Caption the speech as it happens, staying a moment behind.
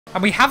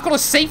And we have got a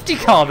safety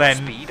car then.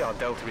 Speed, our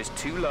delta is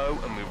too low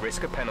and we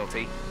risk a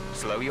penalty.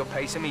 Slow your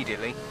pace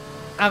immediately.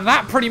 And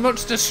that pretty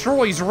much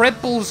destroys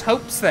Red Bull's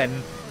hopes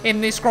then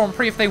in this Grand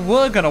Prix. If they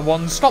were going to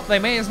one-stop, they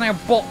may as now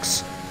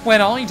box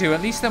when I do.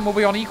 At least then we'll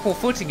be on equal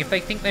footing if they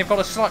think they've got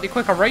a slightly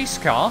quicker race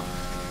car.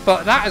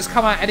 But that has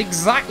come out at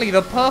exactly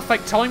the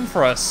perfect time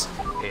for us.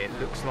 It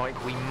looks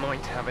like we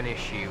might have an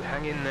issue.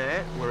 Hang in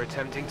there. We're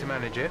attempting to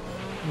manage it.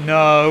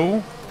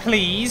 No.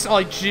 Please.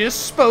 I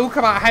just spoke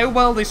about how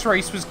well this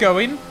race was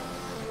going.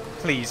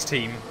 Please,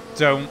 team.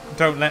 Don't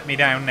let me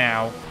down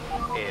now.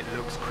 It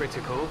looks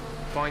critical.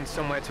 Find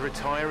somewhere to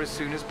retire as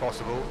soon as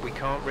possible. We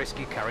can't risk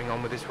you carrying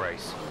on with this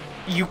race.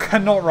 You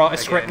cannot write a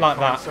script like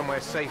find that.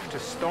 Somewhere safe to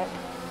stop.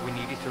 We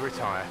need you to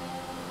retire.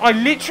 I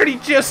literally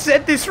just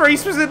said this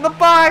race was in the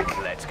bag.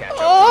 Let's catch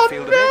up to the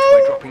field a bit.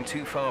 We're dropping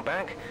too far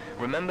back.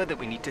 Remember that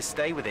we need to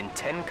stay within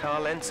 10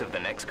 car lengths of the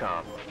next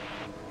car.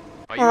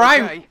 Are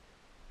you okay?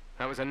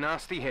 That was a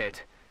nasty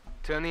hit.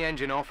 Turn the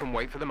engine off and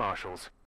wait for the marshals.